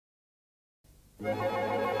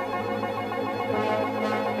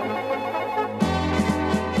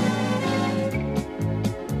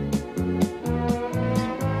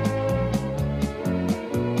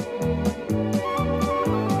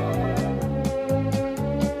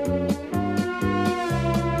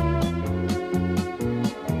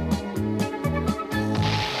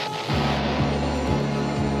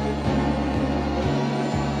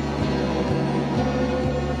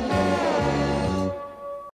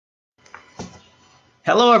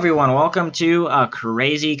Hello everyone, welcome to a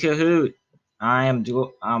Crazy Kahoot. I am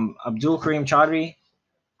Abdulkareem Chaudhry.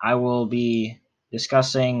 I will be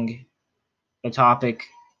discussing the topic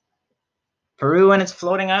Peru and its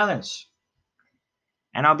floating islands.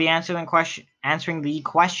 And I'll be answering the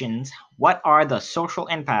questions: what are the social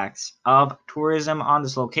impacts of tourism on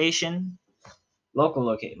this local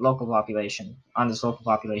population, on this local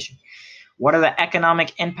population? What are the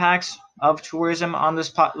economic impacts of tourism on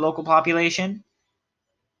this local population?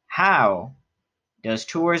 How does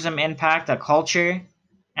tourism impact the culture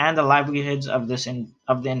and the livelihoods of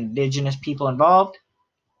the indigenous people involved?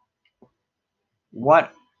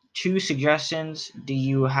 What two suggestions do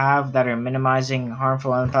you have that are minimizing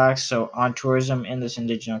harmful impacts on tourism in this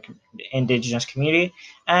indigenous community?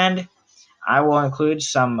 And I will include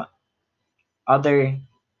some other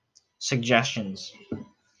suggestions.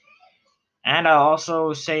 And I'll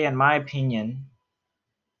also say, in my opinion,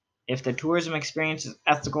 if the tourism experience is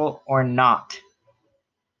ethical or not.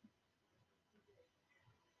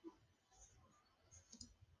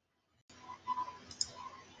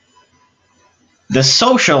 The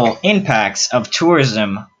social impacts of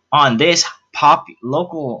tourism on this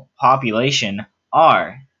local population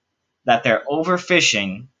are that they're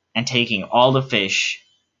overfishing and taking all the fish,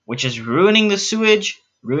 which is ruining the sewage,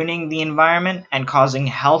 ruining the environment, and causing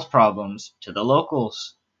health problems to the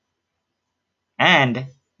locals. And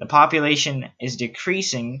the population is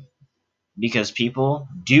decreasing because people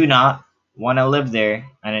do not want to live there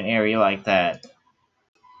in an area like that.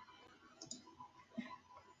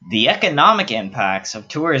 The economic impacts of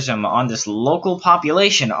tourism on this local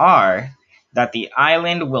population are that the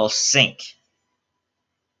island will sink.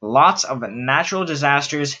 Lots of natural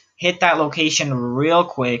disasters hit that location real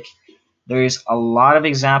quick. There's a lot of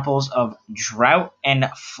examples of drought and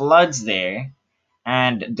floods there,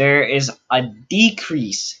 and there is a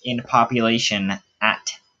decrease in population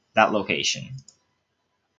at that location.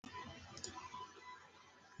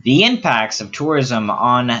 The impacts of tourism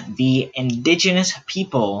on the indigenous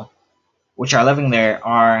people which are living there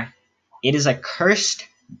are: it is a cursed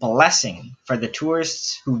blessing for the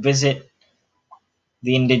tourists who visit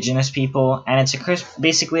the indigenous people, and it's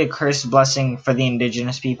basically a cursed blessing for the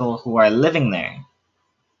indigenous people who are living there.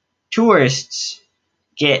 Tourists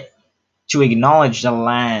get to acknowledge the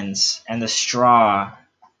lands and the straw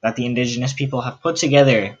that the indigenous people have put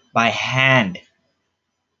together by hand.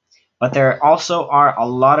 But there also are a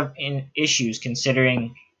lot of issues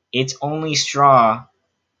considering it's only straw.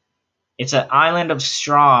 It's an island of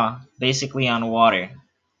straw, basically on water.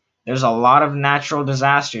 There's a lot of natural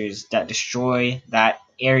disasters that destroy that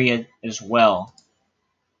area as well.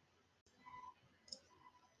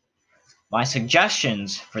 My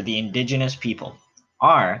suggestions for the indigenous people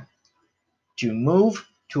are to move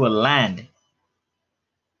to a land,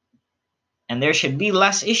 and there should be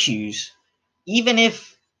less issues, even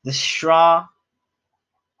if the straw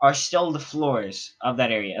are still the floors of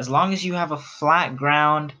that area, as long as you have a flat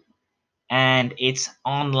ground and it's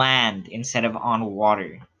on land instead of on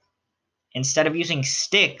water. Instead of using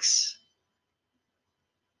sticks,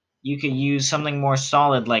 you could use something more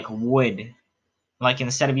solid like wood, like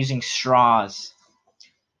instead of using straws.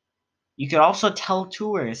 You could also tell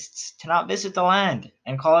tourists to not visit the land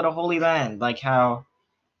and call it a holy land, like how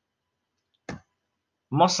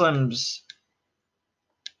Muslims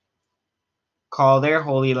call their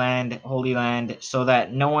holy land so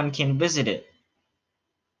that no one can visit it.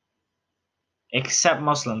 Except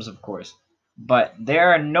Muslims, of course. But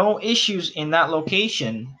there are no issues in that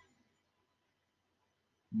location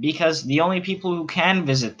because the only people who can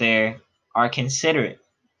visit there are considerate.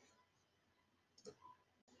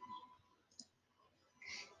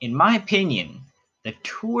 In my opinion, the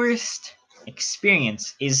tourist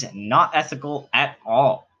experience is not ethical at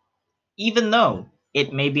all, even though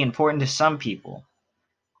it may be important to some people.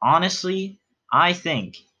 Honestly, I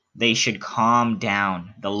think they should calm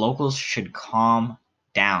down. The locals should calm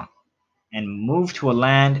down and move to a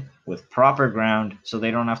land with proper ground so they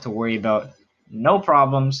don't have to worry about no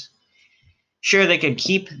problems. Sure, they could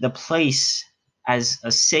keep the place as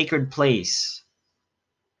a sacred place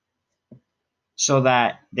so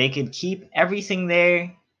that they could keep everything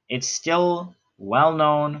there. It's still well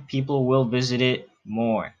known, people will visit it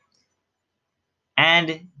more.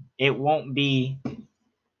 And it won't be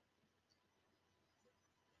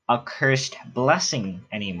a cursed blessing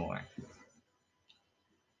anymore.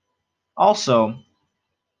 Also,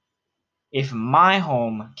 if my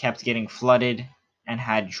home kept getting flooded and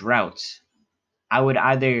had droughts, I would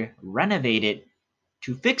either renovate it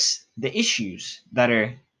to fix the issues that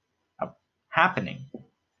are happening,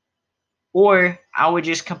 or I would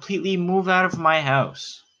just completely move out of my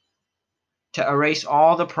house to erase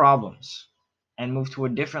all the problems and move to a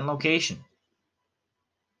different location,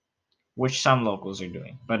 which some locals are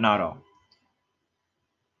doing, but not all.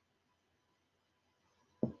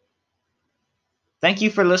 Thank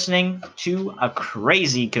you for listening to A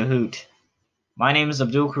Crazy Kahoot. My name is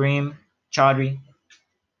Abdulkareem Chaudhry.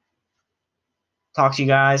 Talk to you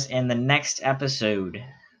guys in the next episode.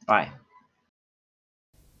 Bye.